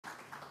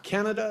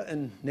Canada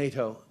and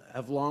NATO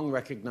have long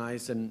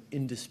recognized an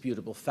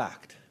indisputable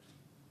fact.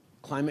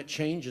 Climate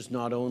change is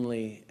not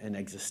only an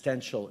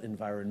existential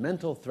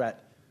environmental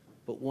threat,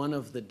 but one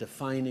of the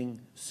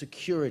defining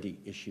security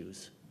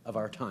issues of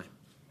our time.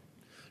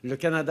 Le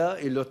Canada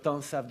et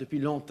l'OTAN savent depuis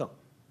longtemps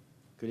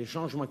que les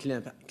changements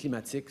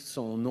climatiques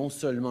sont non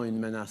seulement une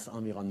menace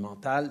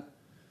environnementale,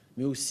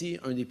 mais aussi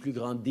un des plus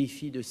grands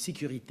défis de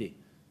sécurité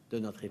de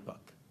notre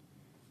époque.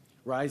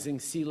 Rising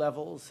sea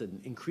levels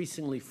and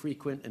increasingly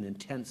frequent and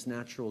intense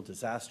natural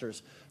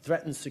disasters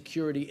threaten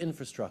security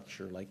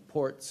infrastructure like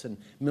ports and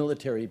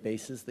military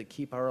bases that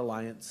keep our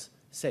alliance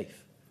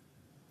safe.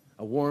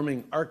 A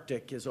warming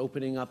Arctic is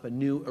opening up a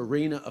new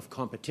arena of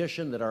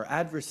competition that our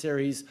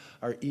adversaries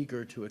are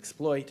eager to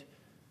exploit,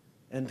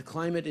 and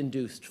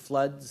climate-induced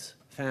floods,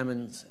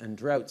 famines, and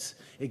droughts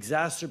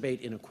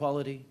exacerbate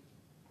inequality,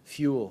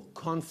 fuel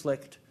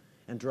conflict,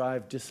 and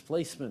drive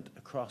displacement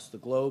across the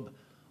globe,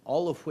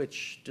 all of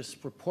which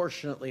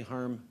disproportionately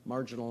harm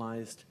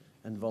marginalized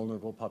and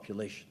vulnerable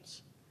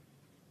populations.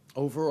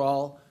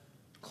 Overall,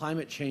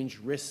 climate change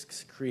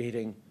risks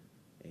creating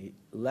a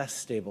less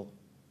stable,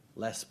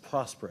 less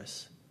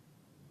prosperous,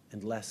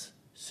 and less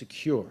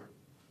secure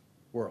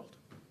world.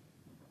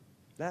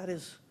 That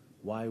is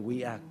why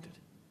we acted.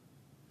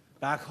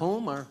 Back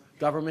home, our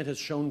government has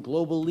shown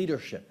global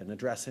leadership in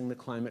addressing the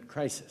climate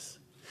crisis.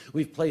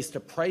 We've placed a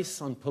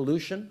price on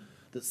pollution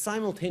that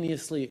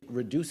simultaneously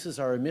reduces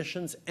our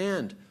emissions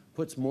and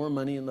puts more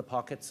money in the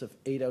pockets of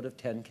 8 out of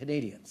 10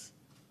 Canadians.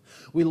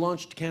 We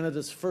launched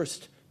Canada's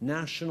first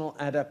national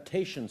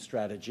adaptation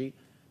strategy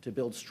to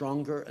build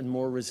stronger and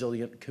more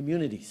resilient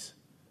communities.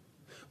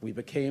 We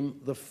became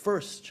the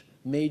first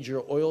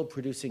major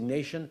oil-producing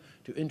nation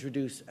to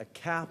introduce a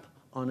cap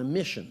on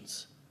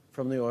emissions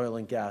from the oil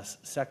and gas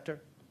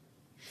sector.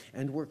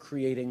 And we're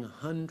creating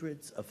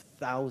hundreds of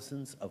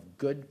thousands of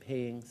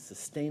good-paying,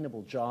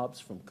 sustainable jobs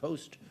from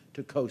coast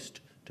to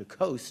coast to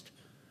coast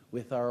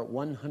with our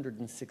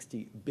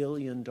 $160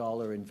 billion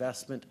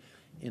investment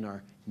in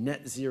our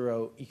net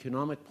zero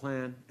economic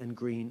plan and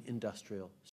green industrial